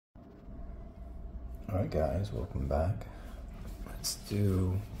Alright guys, welcome back.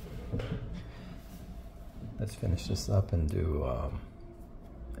 Let's finish this up and do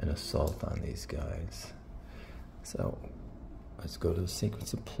an assault on these guys. So let's go to the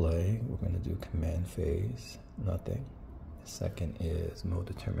sequence of play. We're going to do command phase, nothing. The second is mode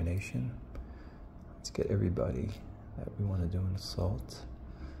determination. Let's get everybody that we want to do an assault.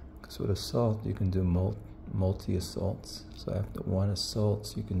 Because with assault you can do multi-assaults. So after one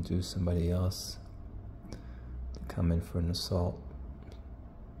assault you can do somebody else come in for an assault.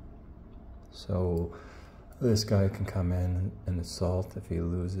 So this guy can come in and assault. If he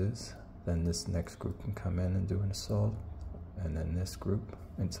loses, then this next group can come in and do an assault, and then this group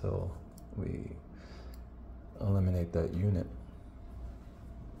until we eliminate that unit.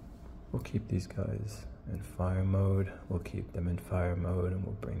 We'll keep these guys in fire mode. We'll keep them in fire mode, and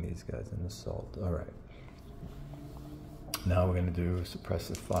we'll bring these guys in assault. All right. Now we're going to do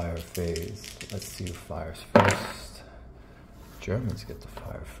suppressive fire phase. Let's see who fires first. Germans get to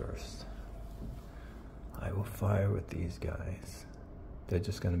fire first. I will fire with these guys. They're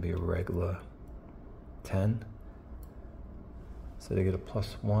just going to be a regular 10. So they get a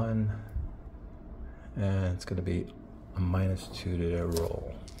 +1. And it's going to be a -2 to their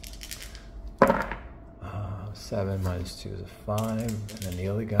roll. 7 -2 is a 5. And then the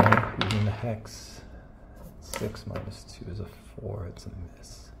other guy using the hex. 6 -2 is a 4, it's a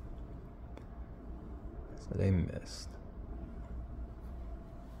miss. So they missed.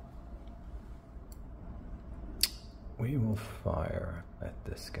 We will fire at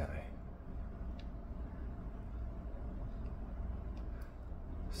this guy.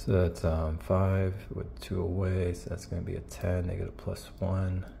 So that's 5 with 2 away, so that's going to be a 10. They get a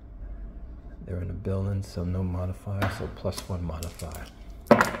 +1. They're in the building, so no modifier, so +1 modifier.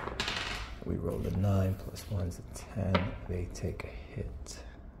 We rolled a 9, +1 is a 10. They take a hit.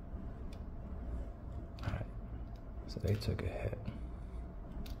 Alright, so they took a hit.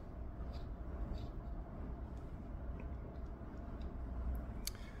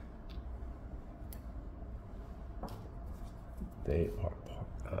 They are part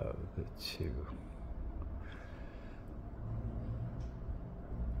of the 2.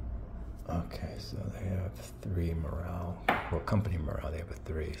 Okay, so they have 3 morale. Well, company morale, they have a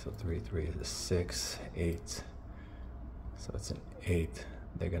 3. So 3 is a 6, 8. So it's an 8.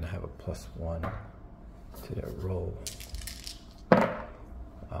 They're going to have a +1 to their roll.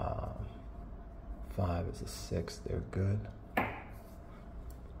 5 is a 6. They're good.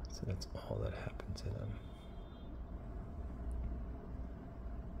 So that's all that happened to them.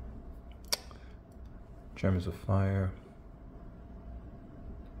 Germans will fire.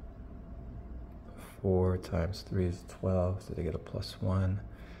 4 times 3 is 12, so they get a +1.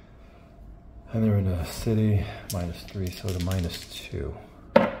 And they're in a city, -3, so the -2.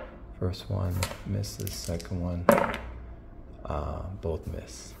 First one misses, second one, both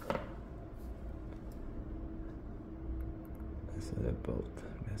miss. So they're both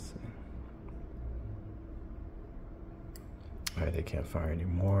missing. All right, they can't fire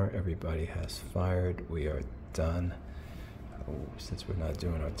anymore. Everybody has fired. We are done. Since we're not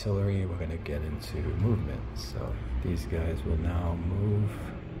doing artillery, we're going to get into movement. So these guys will now move.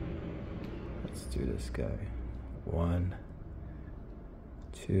 Let's do this guy. 1,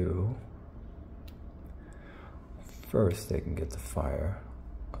 2. First, they can get to fire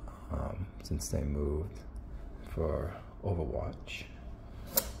since they moved for Overwatch.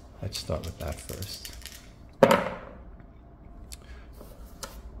 Let's start with that first.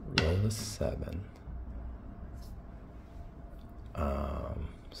 Roll a 7.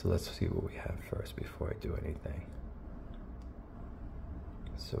 So let's see what we have first before I do anything.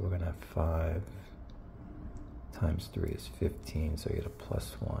 So we're gonna have 5 times 3 is 15, so you get a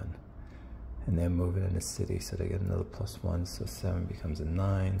 +1. And they're moving in the city, so they get another +1, so 7 becomes a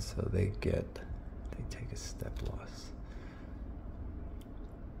 9, so they take a step loss.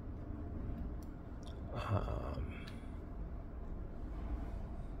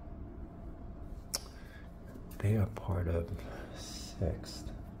 They are part of 6th.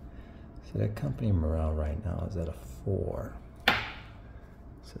 So their company morale right now is at a 4.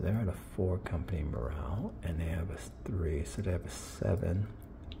 So they're at a 4 company morale, and they have a 3, so they have a 7,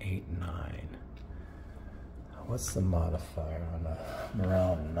 8, 9. What's the modifier on a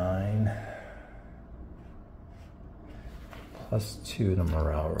morale? 9. +2 to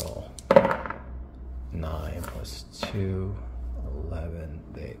morale roll. 9 +2, 11.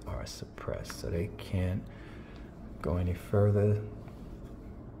 They are suppressed, so they can't go any further.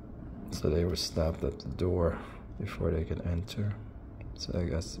 So they were stopped at the door before they could enter. So they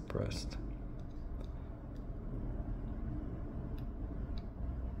got suppressed.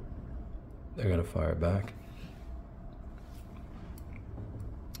 they're gonna fire back.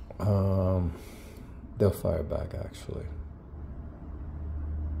 They'll fire back actually.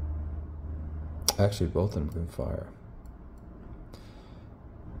 Actually, both of them can fire.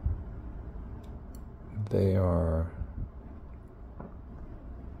 They are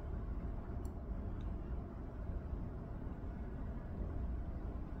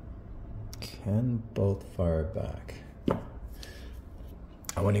can both fire back.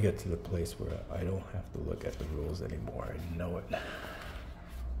 I want to get to the place where I don't have to look at the rules anymore. I know it.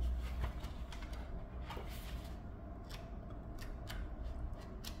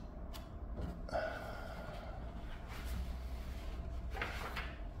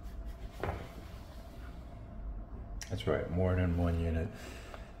 That's right, more than one unit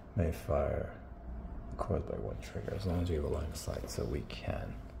may fire caused by one trigger, as long as you have a line of sight, so we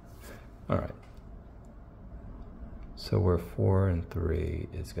can. All right. So we're 4 and 3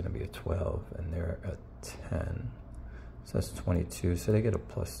 is going to be a 12, and they're a 10. So that's 22. So they get a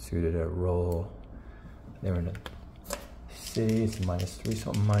 +2 to their roll. They're in a city, it's -3,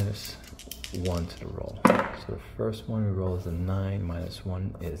 so -1 to the roll. So the first one we roll is a 9,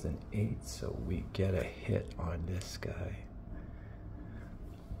 -1 is an 8, so we get a hit on this guy.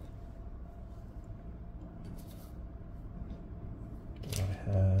 Do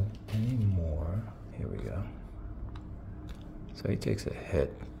I have any more? Here we go. So he takes a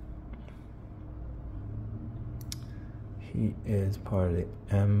hit. He is part of the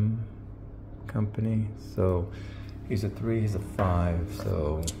M company, so he's a 3, he's a 5,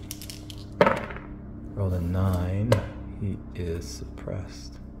 so roll a 9, he is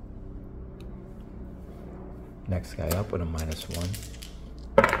suppressed. Next guy up with a -1.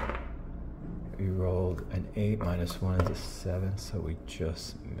 We rolled an 8, -1 is a 7, so we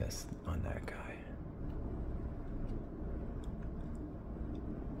just missed on that guy.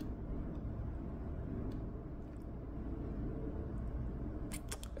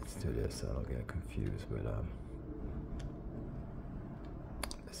 Let's do this so I don't get confused with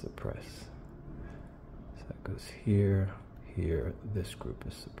suppress. So that goes here, here, this group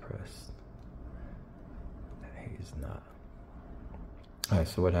is suppressed. He's not. Alright,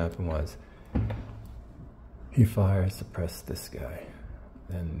 so what happened was he fired, suppressed this guy.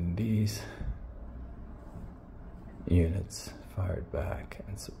 Then these units fired back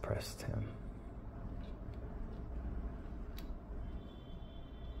and suppressed him.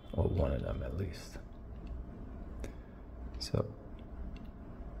 Or one of them at least. So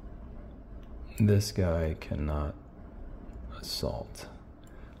this guy cannot assault.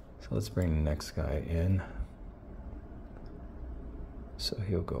 So let's bring the next guy in. So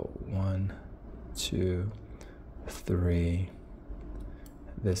he'll go 1, 2, 3.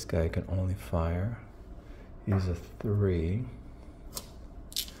 This guy can only fire. He's a 3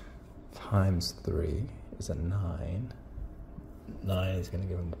 times 3 is a 9. 9 is going to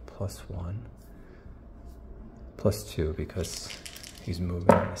give him a +1, +2 because he's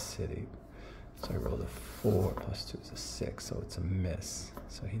moving in the city. So I rolled a 4 +2 is a 6, so it's a miss.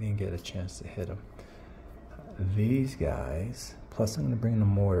 So he didn't get a chance to hit him. These guys, plus I'm going to bring the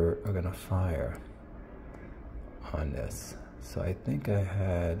mortar, are going to fire on this. So I think I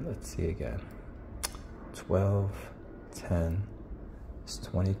had, let's see again, 12, 10, is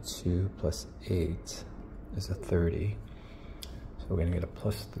 22 plus 8 is a 30. So we're going to get a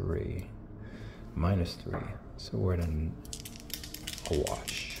 +3, -3. So we're in a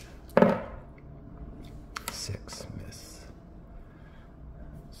wash. 6, miss.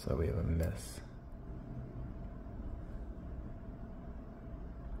 So we have a miss.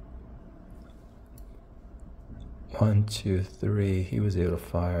 One, 2, 3. He was able to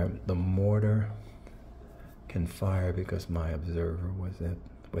fire. The mortar can fire because my observer was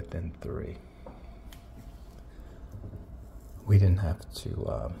within 3. We didn't have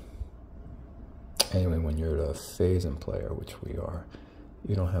to. Anyway, when you're the phasing player, which we are,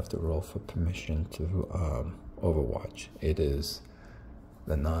 you don't have to roll for permission to overwatch. It is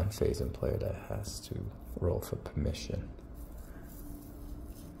the non-phasing player that has to roll for permission.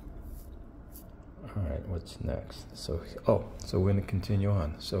 All right, what's next? So, so we're gonna continue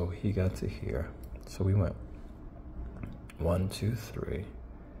on. So he got to here. So we went 1, 2, 3.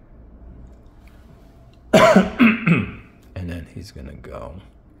 And then he's gonna go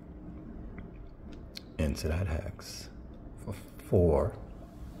into that hex for 4.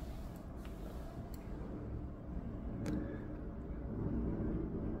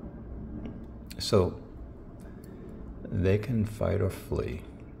 So they can fight or flee.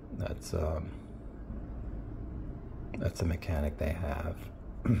 That's a mechanic they have.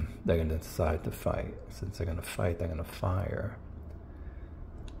 They're going to decide to fight. Since they're going to fight, they're going to fire.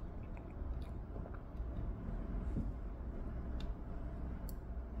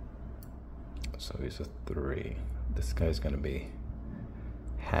 So he's a 3. This guy's gonna be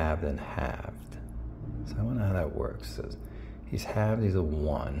halved and halved. So I wonder how that works. So he's halved, he's a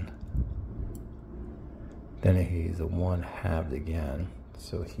 1. Then he's a 1 halved again.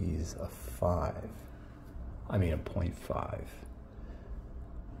 So he's a 5. I mean a 0.5.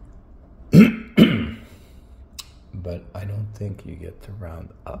 But I don't think you get to round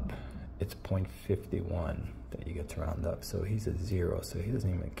up. It's 0.51 that you get to round up. So he's a 0, so he doesn't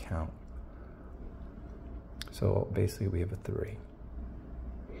even count. So basically we have a 3.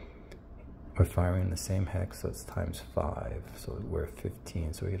 We're firing the same hex, so it's times 5. So we're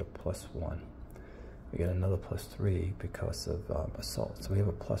 15, so we get a +1. We get another +3 because of assault. So we have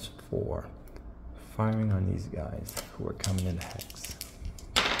a +4. Firing on these guys who are coming in hex.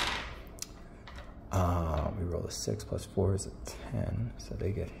 We roll a 6 + 4 is a 10, so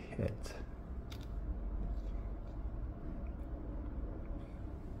they get hit.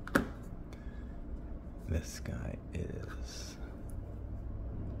 This guy is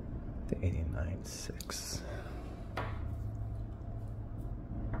the 89.6.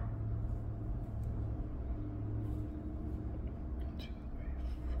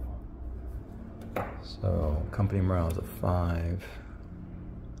 So company morale is a 5,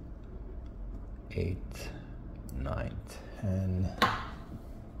 8, 9, 10.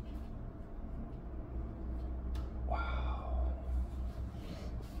 Wow.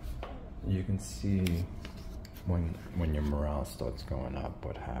 You can see when your morale starts going up,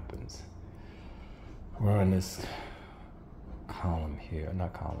 what happens. We're in this column here,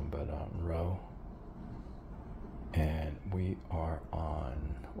 not column, but row. And we are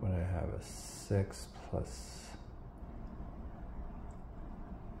on, what do I have, a 6 plus,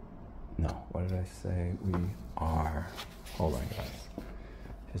 no, what did I say? We are, hold on guys.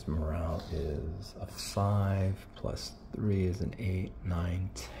 His morale is a 5 plus 3 is an 8, 9,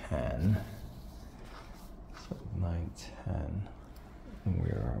 10. So 9, 10, and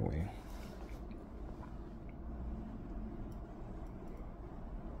where are we?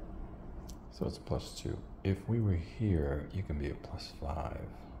 So it's +2. If we were here, you can be a +5.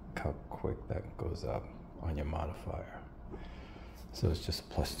 Look how quick that goes up on your modifier. So it's just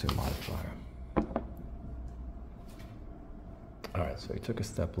a +2 modifier. All right, so he took a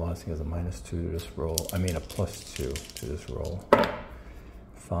step loss. He has a -2 to this roll. I mean a +2 to this roll.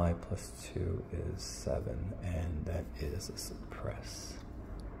 5 plus 2 is 7, and that is a suppress.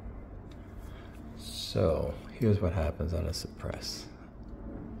 So here's what happens on a suppress.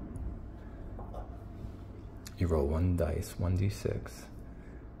 You roll 1 dice, 1d6.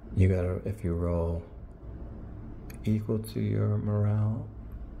 You gotta, if you roll equal to your morale,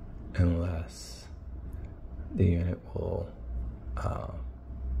 unless the unit will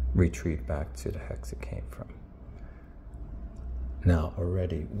retreat back to the hex it came from. Now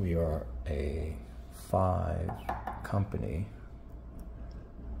already we are a 5 company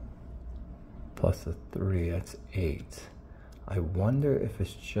plus a 3, that's 8. I wonder if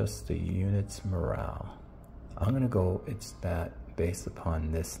it's just the unit's morale. I'm gonna go, it's that based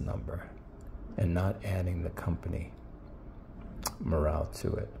upon this number and not adding the company morale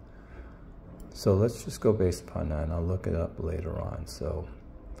to it. So let's just go based upon that, and I'll look it up later on. So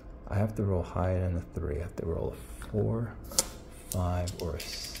I have to roll higher than a 3. I have to roll a 4, 5, or a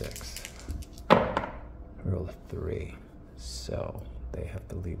 6. I roll a 3, so they have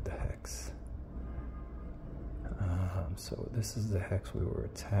to leave the hex. So this is the hex we were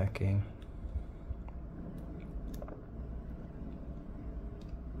attacking.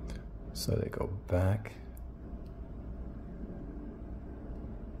 So they go back,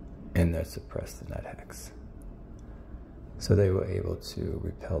 and they're suppressed in that hex. So they were able to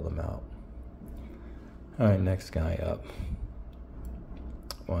repel them out. All right, next guy up.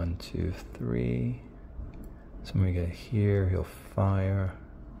 1, 2, 3. So when we get here, he'll fire.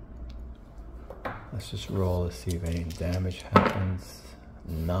 Let's just roll to see if any damage happens.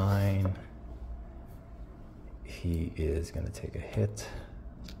 9. He is going to take a hit.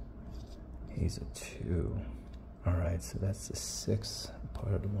 He's a 2. All right, so that's the 6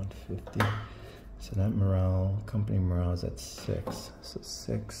 part of the 150. So that morale, company morale is at 6. So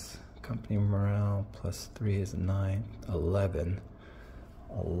 6, company morale plus 3 is 9, 11.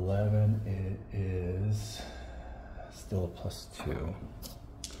 11, it is still a +2.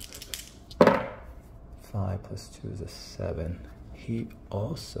 5 plus 2 is a 7. He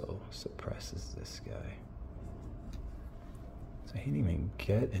also suppresses this guy. So he didn't even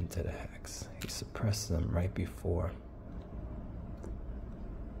get into the hex. He suppresses them right before.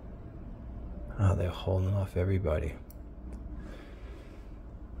 Oh, they're holding off everybody.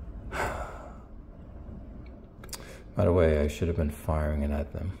 By the way, I should have been firing it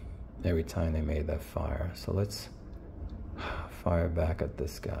at them. every time they made that fire. So let's fire back at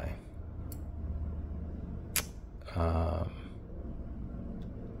this guy.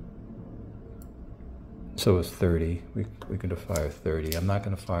 So it's 30. We could have fired 30. I'm not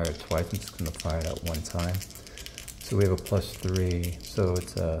going to fire it twice. I'm just going to fire it at one time. So we have a +3. So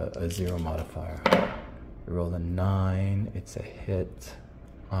it's a 0 modifier. We roll a 9. It's a hit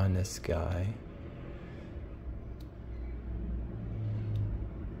on this guy.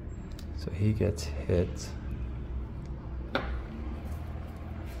 So he gets hit.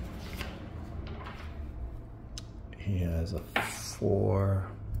 He has a 4,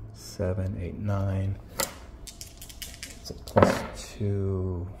 7, 8, 9. It's a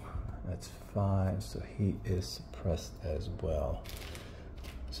 +2. That's 5. So he is suppressed as well.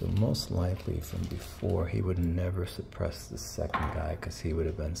 So most likely from before, he would never suppress the second guy because he would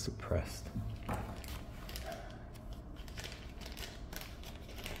have been suppressed.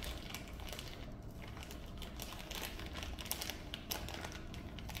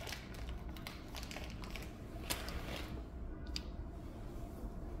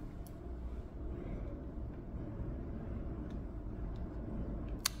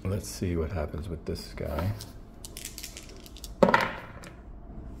 Let's see what happens with this guy.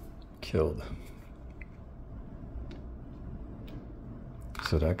 Killed.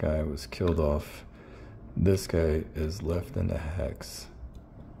 So that guy was killed off. This guy is left in the hex.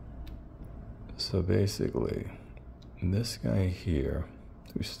 So basically, this guy here,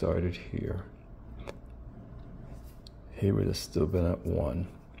 who started here, he would have still been at 1.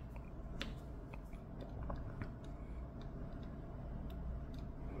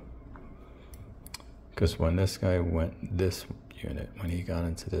 Because when this guy went this unit, when he got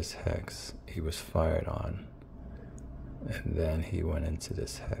into this hex, he was fired on. And then he went into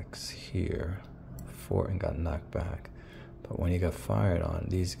this hex here and got knocked back. But when he got fired on,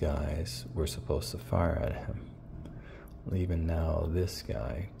 these guys were supposed to fire at him, leaving now this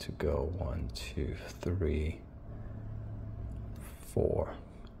guy to go 1, 2, 3, 4.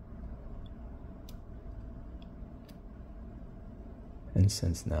 And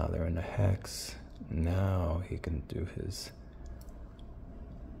since now they're in the hex, now he can do his,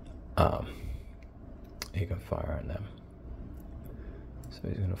 he can fire on them. So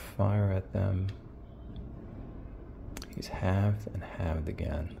he's gonna fire at them. He's halved and halved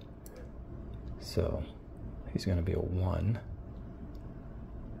again. So he's gonna be a 1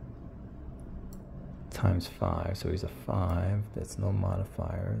 times 5. So he's a 5, that's no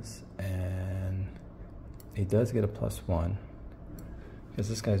modifiers. And he does get a +1. Because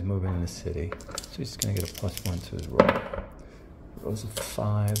this guy's moving in the city. So he's just going to get a +1 to his roll. He rolls a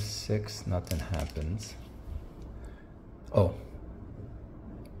 5, 6, nothing happens. Oh.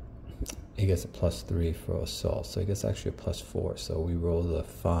 He gets a +3 for assault. So he gets actually a +4. So we roll the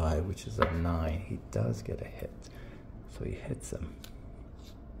 5, which is a 9. He does get a hit. So he hits him.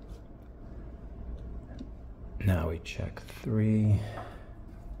 Now we check 3,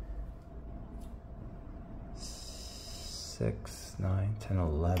 6, 9, 10,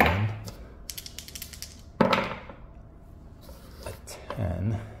 11, a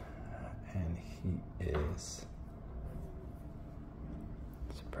 10, and he is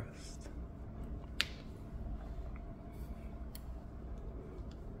suppressed.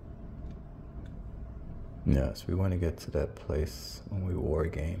 Yes, we want to get to that place when we war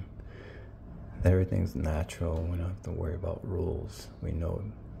game. Everything's natural. We don't have to worry about rules. We know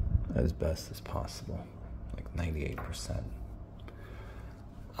as best as possible. 98%.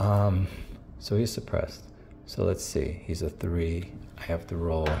 So he's suppressed. So let's see. He's a 3. I have to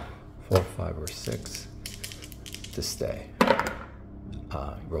roll 4, 5, or 6 to stay.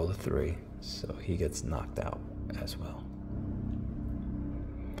 Roll a 3. So he gets knocked out as well.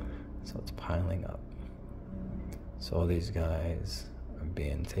 So it's piling up. So all these guys are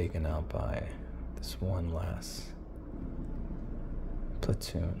being taken out by this one last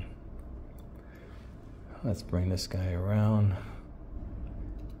platoon. Let's bring this guy around.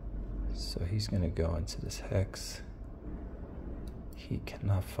 So he's going to go into this hex. He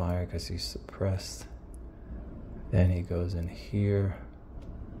cannot fire because he's suppressed. Then he goes in here.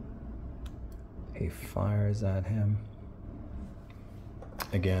 He fires at him.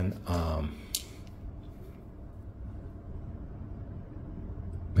 Again,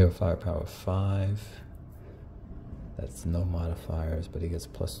 we have firepower of 5. That's no modifiers, but he gets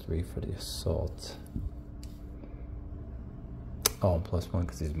 +3 for the assault. Oh, and +1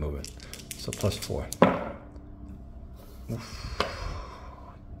 because he's moving. So +4. Oof.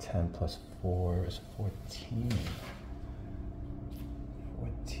 10 + 4 is 14.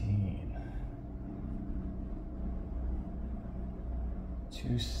 14. 2,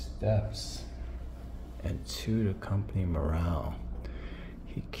 2 steps and 2 to company morale.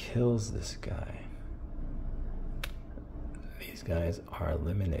 He kills this guy. These guys are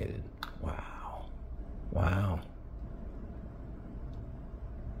eliminated. Wow. Wow.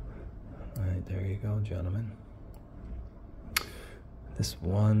 All right, there you go, gentlemen. This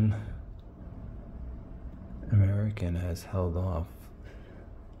one American has held off.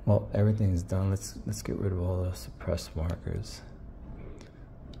 Well, everything's done. Let's get rid of all the suppressed markers.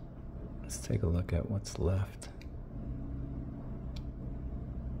 Let's take a look at what's left.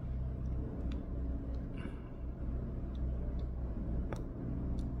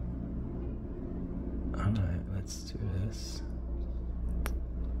 All right, let's do this.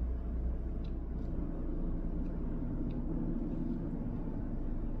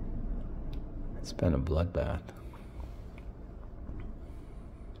 It's been a bloodbath.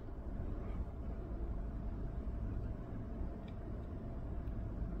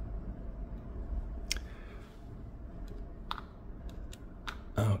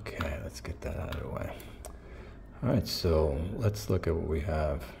 Okay, let's get that out of the way. All right, so let's look at what we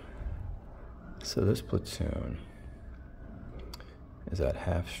have. So this platoon is at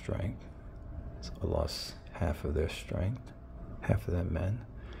half strength. So I lost half of their strength, half of their men.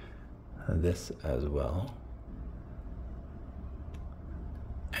 This as well.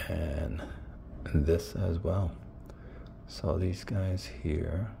 And this as well. So these guys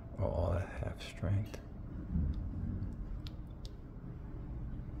here are all at half strength.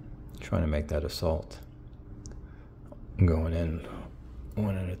 Trying to make that assault. Going in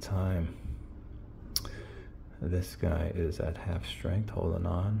one at a time. This guy is at half strength, holding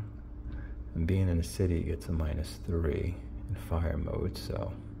on. And being in the city, he gets a -3 in fire mode,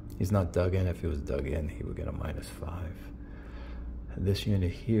 so he's not dug in. If he was dug in, he would get a -5. This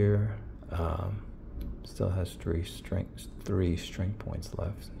unit here still has 3 strength points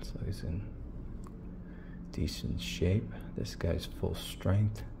left, so he's in decent shape. This guy's full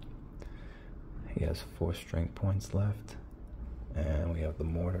strength. He has 4 strength points left, and we have the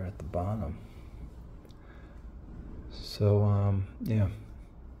mortar at the bottom. So yeah.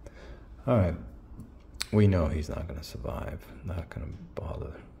 All right. We know he's not going to survive. Not going to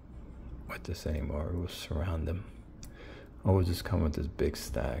bother with this anymore. We'll surround him. Or we'll just come with this big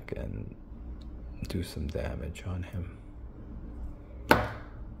stack and do some damage on him.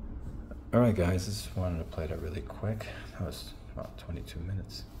 Alright guys, I just wanted to play that really quick. That was about 22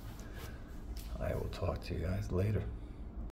 minutes. I will talk to you guys later.